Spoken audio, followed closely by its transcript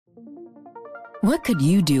What could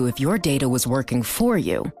you do if your data was working for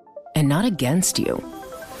you and not against you?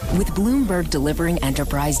 With Bloomberg delivering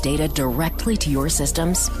enterprise data directly to your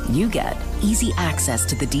systems, you get easy access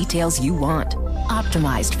to the details you want,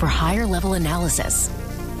 optimized for higher level analysis,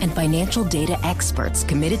 and financial data experts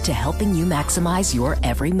committed to helping you maximize your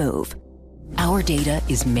every move. Our data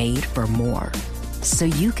is made for more, so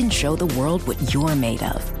you can show the world what you're made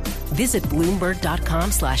of. Visit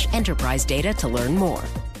Bloomberg.com/enterprise data to learn more.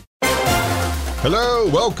 Hello,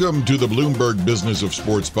 welcome to the Bloomberg Business of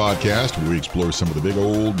Sports podcast, where we explore some of the big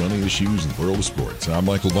old money issues in the world of sports. I'm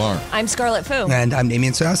Michael Barr. I'm Scarlett Fu. And I'm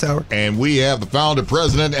Damian Sassower. And we have the founder,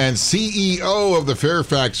 president, and CEO of the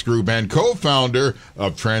Fairfax Group and co-founder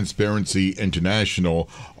of Transparency International,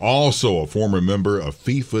 also a former member of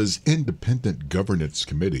FIFA's Independent Governance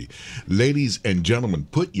Committee. Ladies and gentlemen,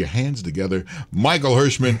 put your hands together. Michael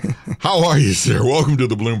Hirschman, how are you, sir? Welcome to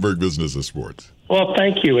the Bloomberg Business of Sports. Well,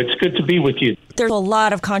 thank you. It's good to be with you. There's a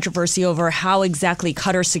lot of controversy over how exactly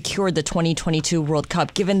Qatar secured the 2022 World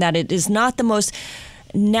Cup, given that it is not the most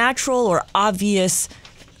natural or obvious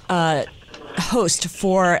host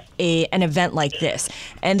for an event like this.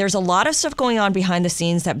 And there's a lot of stuff going on behind the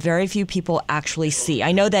scenes that very few people actually see.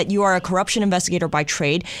 I know that you are a corruption investigator by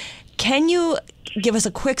trade. Can you give us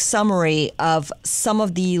a quick summary of some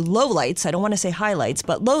of the lowlights, I don't want to say highlights,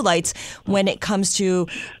 but lowlights when it comes to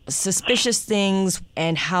suspicious things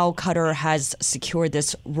and how Qatar has secured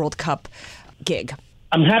this World Cup gig?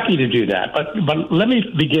 I'm happy to do that, but let me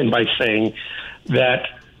begin by saying that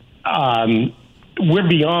we're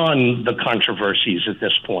beyond the controversies at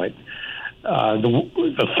this point.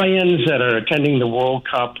 The fans that are attending the World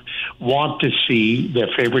Cup want to see their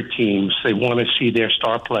favorite teams. They want to see their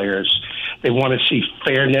star players. They want to see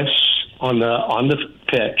fairness on the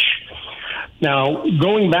pitch. Now,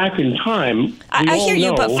 going back in time, I hear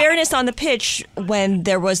you, but fairness on the pitch when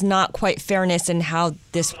there was not quite fairness in how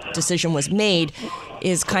this decision was made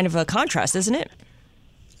is kind of a contrast, isn't it?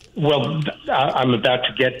 Well, I'm about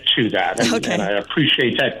to get to that, and I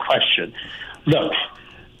appreciate that question. Look,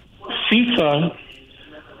 FIFA,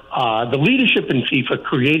 the leadership in FIFA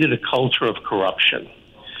created a culture of corruption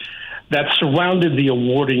that surrounded the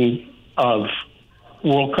awarding of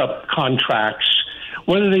World Cup contracts,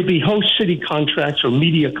 whether they be host city contracts or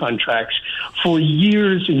media contracts, for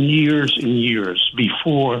years and years and years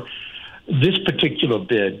before this particular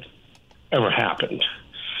bid ever happened.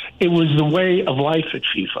 It was the way of life at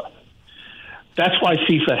FIFA. That's why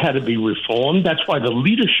FIFA had to be reformed. That's why the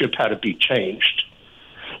leadership had to be changed.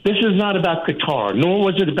 This is not about Qatar, nor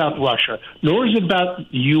was it about Russia, nor is it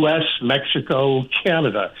about the U.S., Mexico,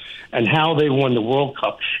 Canada, and how they won the World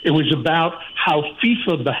Cup. It was about how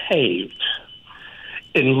FIFA behaved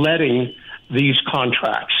in letting these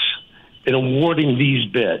contracts, in awarding these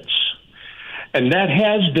bids. And that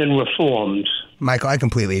has been reformed. Michael, I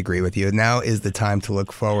completely agree with you. Now is the time to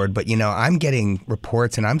look forward. But, I'm getting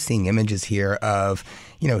reports and I'm seeing images here of,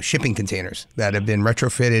 shipping containers that have been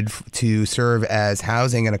retrofitted to serve as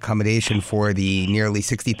housing and accommodation for the nearly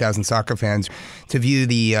 60,000 soccer fans to view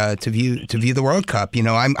the World Cup.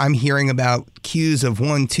 I'm hearing about queues of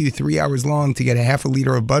 1, 2, 3 hours long to get a half a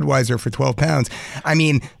liter of Budweiser for £12. I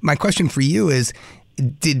mean, my question for you is,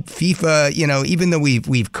 did FIFA, even though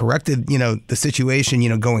we've corrected, the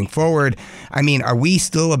situation, going forward, I mean, are we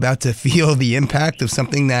still about to feel the impact of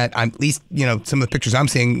something that at least, some of the pictures I'm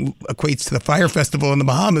seeing equates to the Fire Festival in the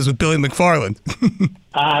Bahamas with Billy McFarland?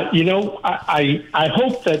 I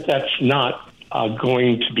hope that that's not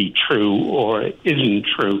going to be true or isn't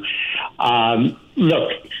true.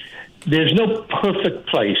 Look, there's no perfect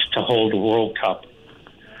place to hold a World Cup.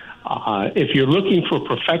 If you're looking for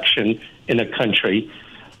perfection in a country,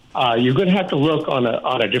 you're going to have to look on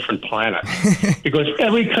a different planet, because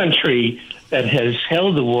every country that has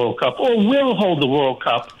held the World Cup or will hold the World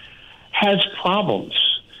Cup has problems,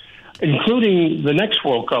 including the next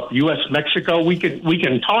World Cup, U.S. Mexico. We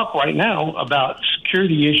can talk right now about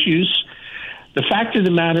security issues. The fact of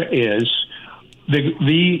the matter is,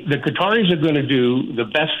 the Qataris are going to do the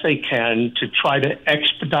best they can to try to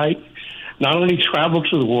expedite not only travel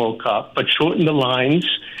to the World Cup, but shorten the lines.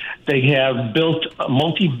 They have built a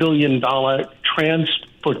multi-billion-dollar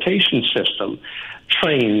transportation system,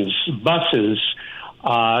 trains, buses,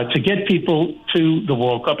 to get people to the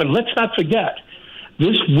World Cup. And let's not forget,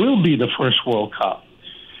 this will be the first World Cup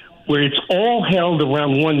where it's all held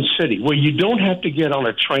around one city, where you don't have to get on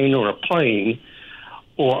a train or a plane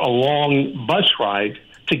or a long bus ride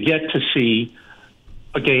to get to see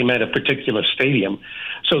a game at a particular stadium.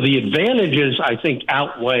 So the advantages, I think,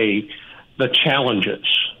 outweigh the challenges.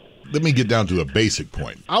 Let me get down to a basic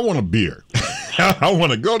point. I want a beer. I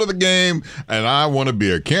want to go to the game, and I want a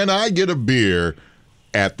beer. Can I get a beer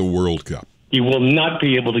at the World Cup? You will not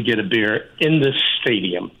be able to get a beer in the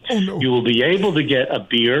stadium. Oh, no. You will be able to get a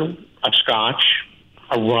beer, a scotch,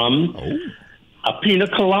 a rum, a pina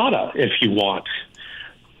colada if you want,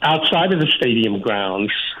 outside of the stadium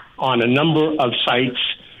grounds on a number of sites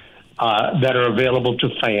that are available to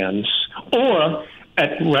fans, or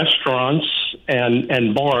at restaurants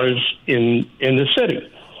and bars in the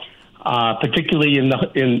city, particularly in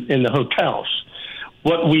the hotels.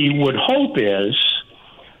 What we would hope is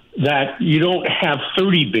that you don't have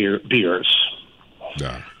 30 beers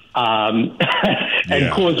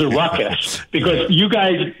and cause a ruckus. Because you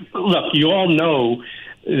guys, look, you all know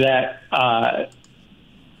that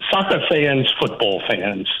soccer fans, football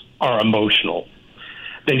fans are emotional.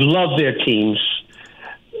 They love their teams.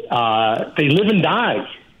 They live and die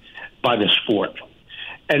by the sport.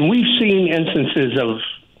 And we've seen instances of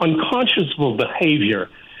unconscionable behavior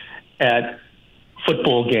at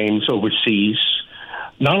football games overseas,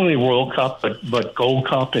 not only World Cup, but Gold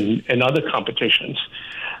Cup and other competitions.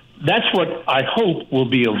 That's what I hope will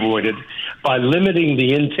be avoided by limiting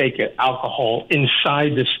the intake of alcohol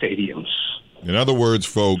inside the stadiums. In other words,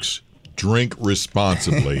 folks, drink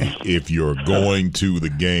responsibly if you're going to the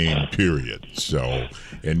game, period. So,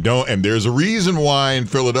 and there's a reason why in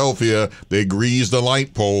Philadelphia they grease the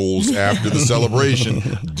light poles after the celebration.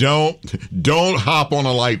 Don't hop on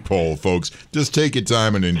a light pole, folks. Just take your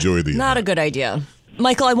time and enjoy the Not event. a good idea.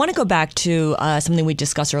 Michael, I want to go back to something we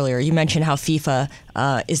discussed earlier. You mentioned how FIFA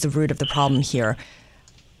is the root of the problem here.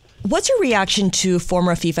 What's your reaction to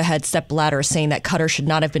former FIFA head Sepp Blatter saying that Qatar should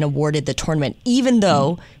not have been awarded the tournament, even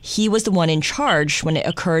though he was the one in charge when it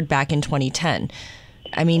occurred back in 2010?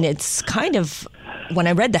 I mean, it's kind of, when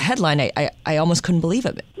I read the headline, I almost couldn't believe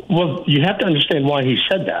it. Well, you have to understand why he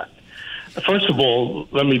said that. First of all,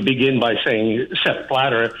 let me begin by saying Sepp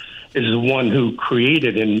Blatter is the one who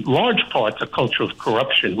created, in large part, the culture of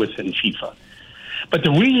corruption within FIFA. But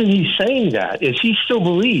the reason he's saying that is he still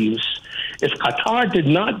believes if Qatar did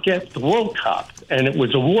not get the World Cup and it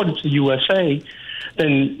was awarded to USA,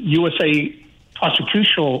 then USA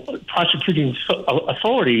prosecuting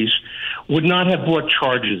authorities would not have brought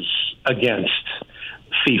charges against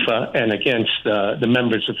FIFA and against the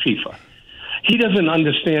members of FIFA. He doesn't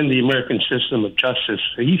understand the American system of justice.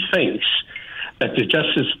 He thinks that the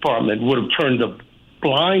Justice Department would have turned a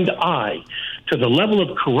blind eye to the level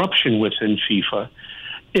of corruption within FIFA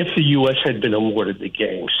if the U.S. had been awarded the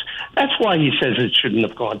games. That's why he says it shouldn't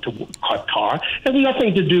have gone to Qatar. It has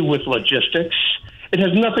nothing to do with logistics. It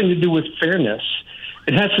has nothing to do with fairness.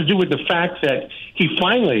 It has to do with the fact that he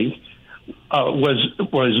finally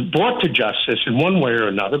was brought to justice in one way or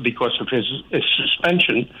another because of his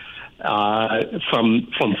suspension from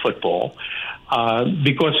football,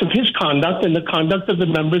 because of his conduct and the conduct of the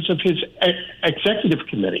members of his executive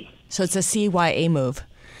committee. So it's a CYA move.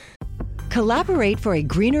 Collaborate for a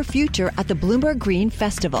greener future at the Bloomberg Green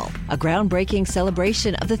Festival, a groundbreaking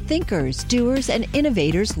celebration of the thinkers, doers, and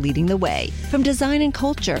innovators leading the way. From design and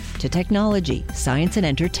culture to technology, science, and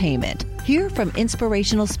entertainment. Hear from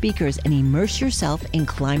inspirational speakers and immerse yourself in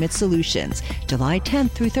climate solutions. July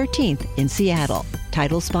 10th through 13th in Seattle.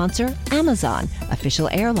 Title sponsor, Amazon. Official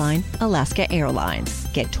airline, Alaska Airlines.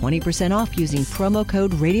 Get 20% off using promo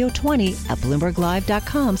code radio20 at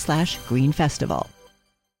BloombergLive.com/Green Festival.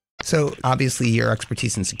 So obviously your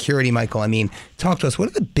expertise in security, Michael, I mean, talk to us. What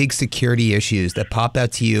are the big security issues that pop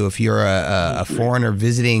out to you if you're a foreigner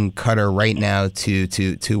visiting Qatar right now to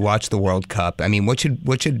watch the World Cup? I mean, what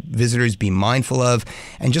should visitors be mindful of?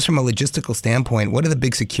 And just from a logistical standpoint, what are the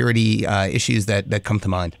big security issues that come to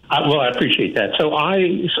mind? Well, I appreciate that. So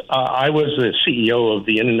I was the CEO of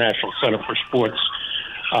the International Center for Sports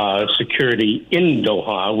Security in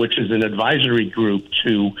Doha, which is an advisory group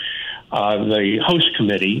to the host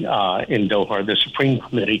committee in Doha, the Supreme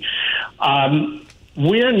Committee.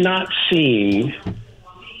 We're not seeing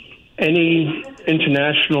any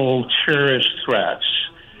international terrorist threats.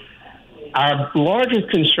 Our largest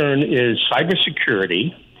concern is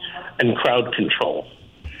cybersecurity and crowd control.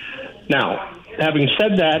 Now, having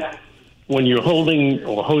said that, when you're holding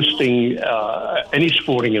or hosting any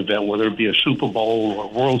sporting event, whether it be a Super Bowl or a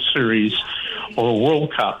World Series or a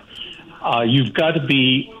World Cup, you've got to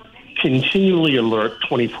be continually alert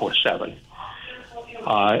 24/7.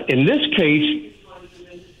 In this case,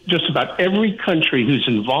 just about every country who's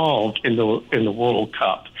involved in the World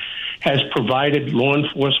Cup has provided law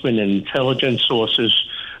enforcement and intelligence sources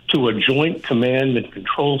to a joint command and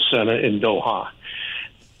control center in Doha.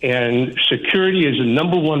 And security is the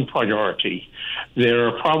number one priority. There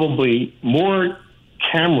are probably more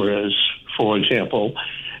cameras, for example,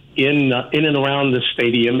 in and around the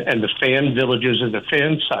stadium and the fan villages and the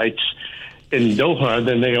fan sites in Doha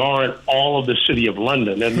than they are in all of the City of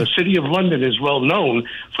London. And the City of London is well known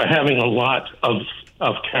for having a lot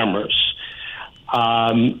of cameras.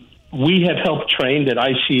 We have helped train at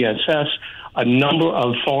ICSS a number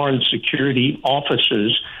of foreign security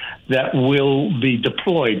officers that will be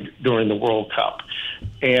deployed during the World Cup.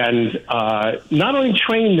 And not only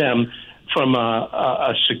train them from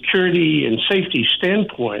a security and safety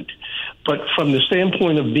standpoint, but from the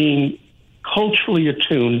standpoint of being culturally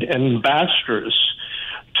attuned and ambassadors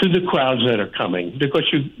to the crowds that are coming. Because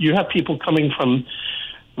you have people coming from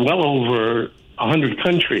well over 100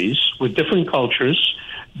 countries with different cultures,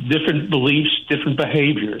 different beliefs, different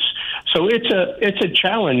behaviors. So it's a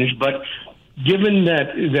challenge, but given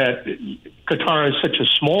that Qatar is such a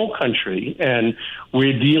small country and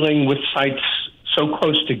we're dealing with sites so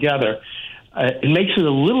close together, it makes it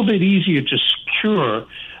a little bit easier to secure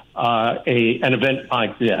an event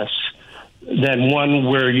like this than one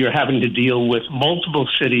where you're having to deal with multiple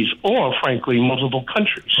cities or, frankly, multiple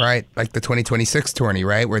countries. Right, like the 2026 tourney,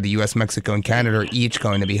 right, where the U.S., Mexico, and Canada are each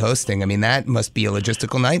going to be hosting. I mean, that must be a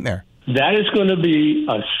logistical nightmare. That is going to be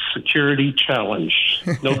a security challenge,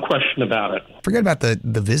 no question about it. Forget about the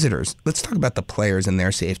visitors. Let's talk about the players and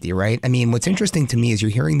their safety, right? I mean, what's interesting to me is you're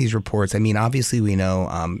hearing these reports. I mean, obviously we know,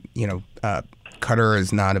 Qatar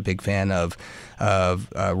is not a big fan of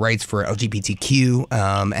rights for LGBTQ,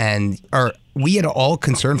 and we at all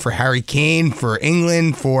concerned for Harry Kane, for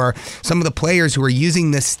England, for some of the players who are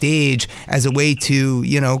using this stage as a way to,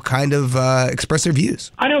 kind of express their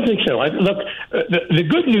views? I don't think so. Look, the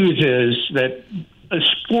good news is that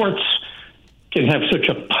sports can have such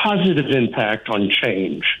a positive impact on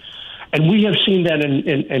change. And we have seen that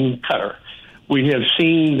in Qatar. We have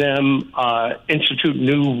seen them institute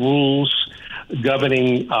new rules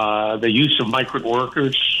governing the use of migrant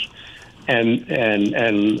workers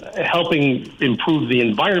and helping improve the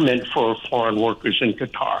environment for foreign workers in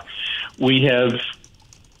Qatar. We have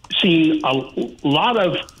seen a lot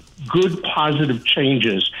of good, positive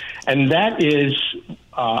changes, and that is,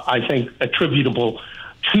 I think, attributable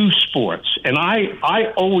to sports. And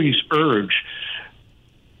I always urge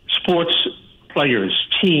sports players,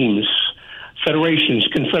 teams, federations,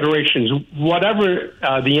 confederations, whatever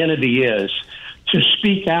the entity is, to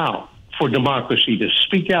speak out for democracy, to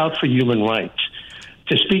speak out for human rights,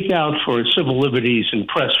 to speak out for civil liberties and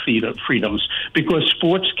press freedoms, because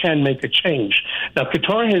sports can make a change. Now,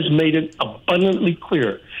 Qatar has made it abundantly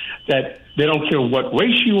clear that they don't care what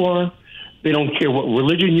race you are, they don't care what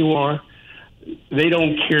religion you are, they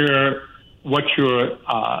don't care what your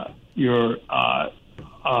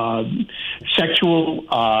sexual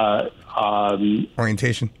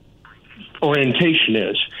orientation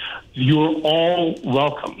is. You're all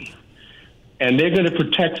welcome. And they're going to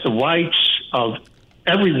protect the rights of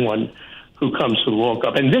everyone who comes to the World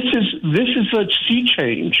Cup. And this is a sea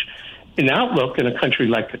change in outlook in a country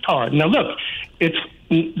like Qatar. Now, look, it's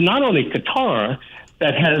not only Qatar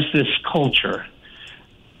that has this culture.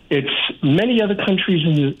 It's many other countries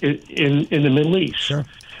in the Middle East. Sure.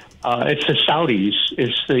 It's the Saudis,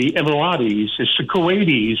 it's the Emiratis, it's the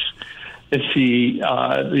Kuwaitis, it's the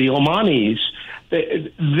Omanis.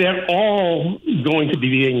 They're all going to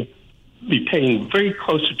be paying very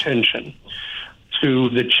close attention to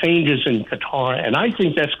the changes in Qatar, and I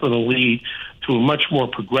think that's going to lead to a much more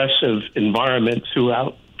progressive environment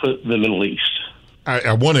throughout the Middle East.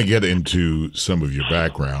 I want to get into some of your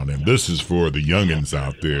background, and this is for the youngins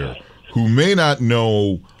out there who may not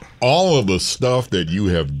know all of the stuff that you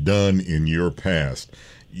have done in your past.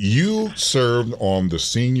 You served on the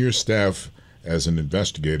senior staff as an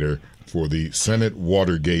investigator for the Senate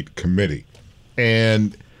Watergate Committee.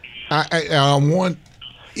 And I want,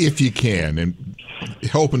 if you can, and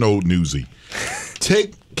help an old newsie,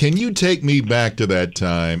 can you take me back to that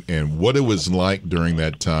time and what it was like during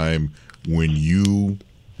that time when you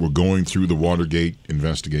were going through the Watergate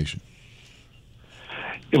investigation?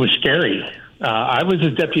 It was scary. I was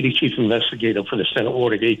a deputy chief investigator for the Senate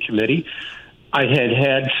Watergate Committee. I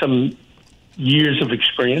had some years of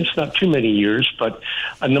experience, not too many years, but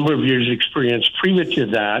a number of years of experience previous to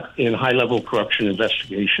that in high-level corruption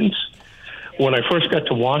investigations. When I first got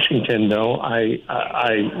to Washington, though,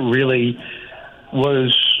 I really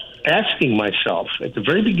was asking myself at the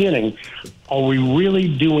very beginning, are we really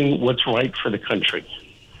doing what's right for the country?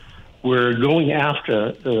 We're going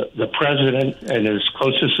after the president and his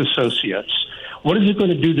closest associates. What is it going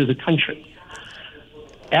to do to the country?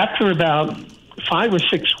 After about 5 or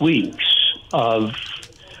 6 weeks of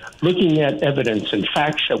looking at evidence and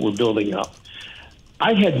facts that were building up,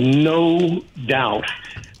 I had no doubt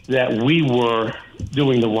that we were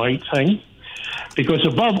doing the right thing, because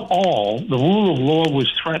above all, the rule of law was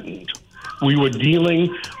threatened. We were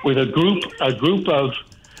dealing with a group of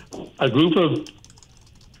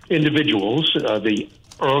individuals, the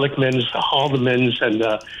Ehrlichmans, the Haldeman's, and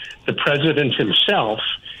the president himself,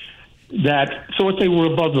 that thought they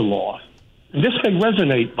were above the law. And this may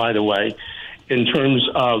resonate, by the way, in terms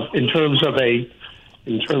of a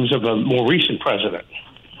more recent president.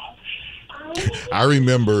 I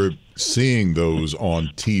remember seeing those on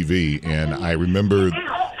TV, and I remember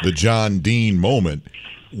the John Dean moment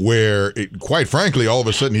where, quite frankly, all of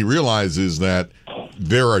a sudden he realizes that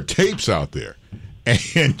there are tapes out there,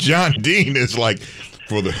 and John Dean is like,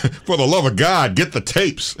 for the love of God, get the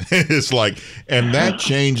tapes. It's like, and that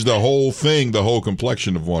changed the whole thing, the whole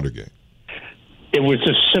complexion of Watergate. It was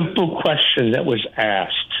a simple question that was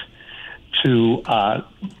asked to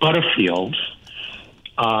Butterfield,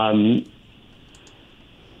 and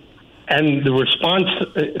the response,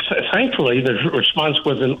 thankfully, the response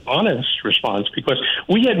was an honest response, because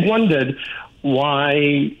we had wondered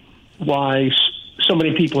why so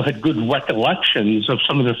many people had good recollections of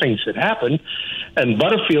some of the things that happened, and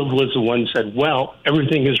Butterfield was the one who said, well,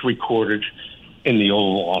 everything is recorded in the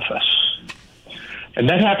Oval Office. And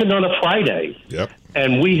that happened on a Friday. Yep.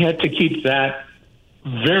 And we had to keep that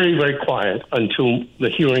very, very quiet until the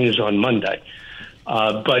hearings on Monday.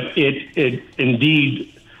 But it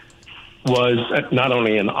indeed was not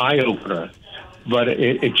only an eye-opener, but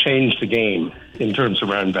it changed the game in terms of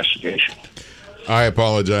our investigation. I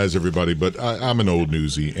apologize, everybody, but I'm an old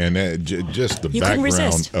newsie, and just the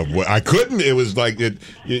background of what I couldn't. It was like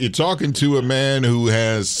you're talking to a man who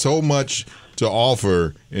has so much to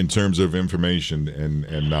offer in terms of information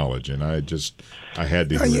and knowledge, and I had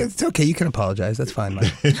to. It's okay. You can apologize. That's fine,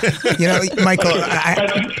 Mike. Michael.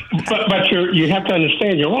 But you have to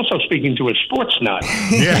understand, you're also speaking to a sports nut.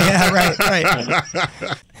 Yeah, right.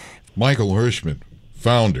 Michael Hirschman,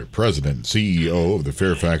 founder, president, and CEO of the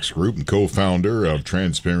Fairfax Group, and co-founder of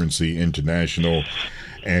Transparency International,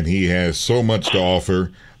 and he has so much to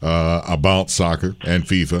offer about soccer and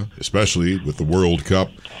FIFA, especially with the World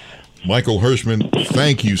Cup. Michael Hirschman,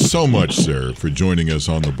 thank you so much, sir, for joining us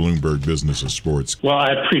on the Bloomberg Business of Sports. Well, I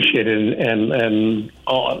appreciate it, and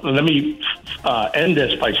let me end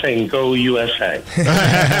this by saying, "Go USA!"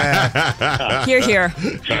 Hear, hear.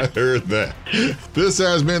 I heard that. This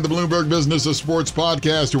has been the Bloomberg Business of Sports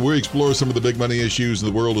podcast, where we explore some of the big money issues in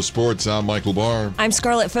the world of sports. I'm Michael Barr. I'm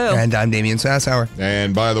Scarlett Fu. And I'm Damian Sassower.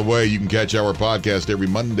 And by the way, you can catch our podcast every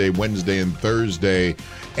Monday, Wednesday, and Thursday.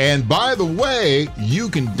 And by the way, you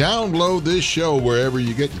can download this show wherever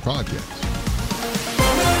you get your podcasts.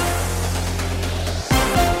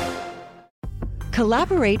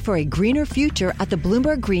 Collaborate for a greener future at the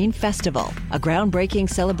Bloomberg Green Festival, a groundbreaking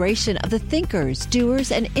celebration of the thinkers,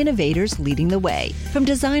 doers, and innovators leading the way. From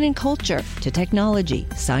design and culture to technology,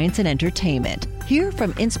 science, and entertainment. Hear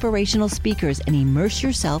from inspirational speakers and immerse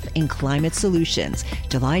yourself in climate solutions.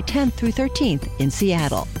 July 10th through 13th in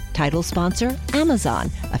Seattle. Title sponsor,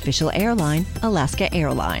 Amazon. Official airline, Alaska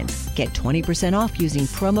Airlines. Get 20% off using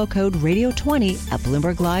promo code radio20 at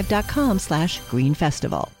BloombergLive.com/Green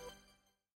Festival.